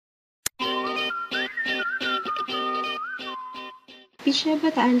PIChE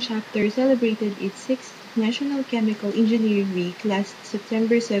Bataan Chapter celebrated its 6th National Chemical Engineering Week last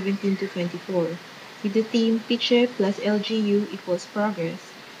September 17 to 24, with the theme PIChE plus LGU equals Progress.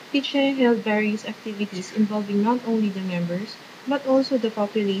 PIChE held various activities involving not only the members, but also the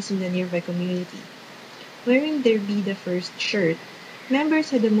populace in the nearby community. Wearing their Be the First shirt, members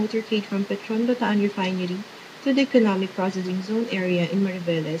had a motorcade from Petron Bataan Refinery to the Economic Processing Zone area in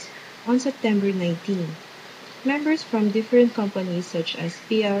Mariveles on September 19. Members from different companies such as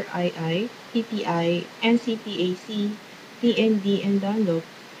PRII, PPI, NCPAC, TND, and Dunlop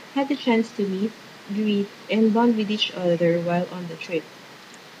had the chance to meet, greet, and bond with each other while on the trip.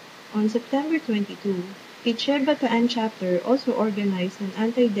 On September 22, PIChE Bataan Chapter also organized an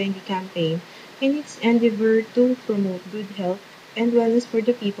anti-dengue campaign in its endeavor to promote good health and wellness for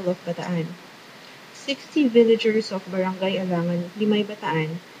the people of Bataan. 60 villagers of Barangay Alangan, Limay,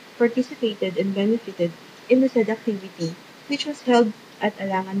 Bataan participated and benefited in the said activity, which was held at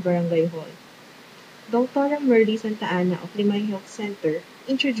Alangan Barangay Hall. Dr. Merly Santa Ana of Limay Health Center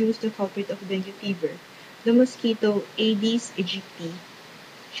introduced the culprit of dengue fever, the mosquito Aedes aegypti.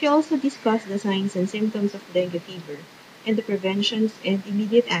 She also discussed the signs and symptoms of dengue fever and the preventions and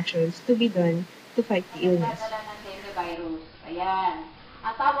immediate actions to be done to fight the illness. Ng dengue virus. Ayan.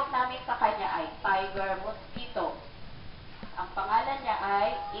 Ang tawag namin sa kanya ay tiger mosquito. Ang pangalan niya ay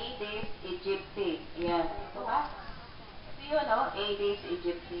Aedes aegypti. Ayan. Ito ba? Ito yun, no? Aedes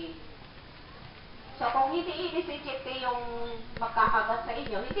aegypti. So, kung hindi Aedes aegypti yung magkakagat sa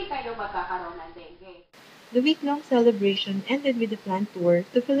inyo, hindi kayo magkakaroon ng dengue. The week-long celebration ended with a plant tour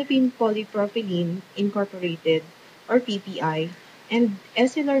to Philippine Polypropylene Inc, or PPI, and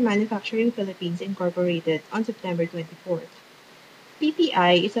Essilor Manufacturing Philippines Incorporated on September 24th.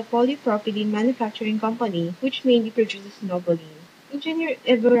 PPI is a polypropylene manufacturing company which mainly produces Novoline. Engineer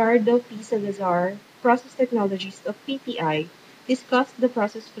Everardo P. Salazar, Process Technologist of PPI, discussed the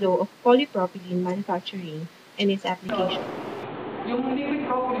process flow of polypropylene manufacturing and its application. Yung liquid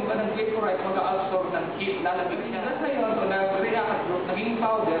propylene ba nag-vaporize, mag-absorb ng heat, lalabig siya. At ngayon, kung nag-react group, naging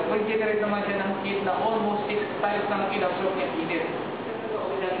powder, mag-generate naman siya ng heat na almost 6 times na mag-absorb niya init.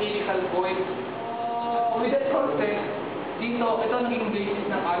 With a chemical boil. With that process, dito, ito naging basis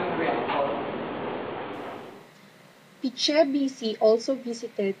ng aming reactor. PIChE-BC also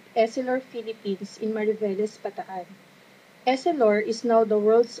visited Essilor Philippines in Mariveles, Bataan. Essilor is now the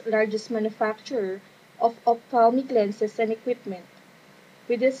world's largest manufacturer of ophthalmic lenses and equipment.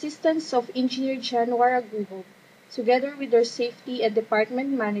 With the assistance of Engineer Januar Aguho, together with their safety and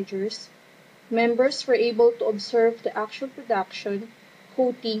department managers, members were able to observe the actual production,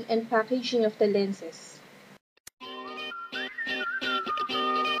 coating, and packaging of the lenses.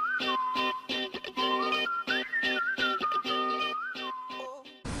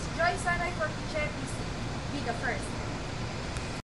 Joy Sanoy for PIChE-BC.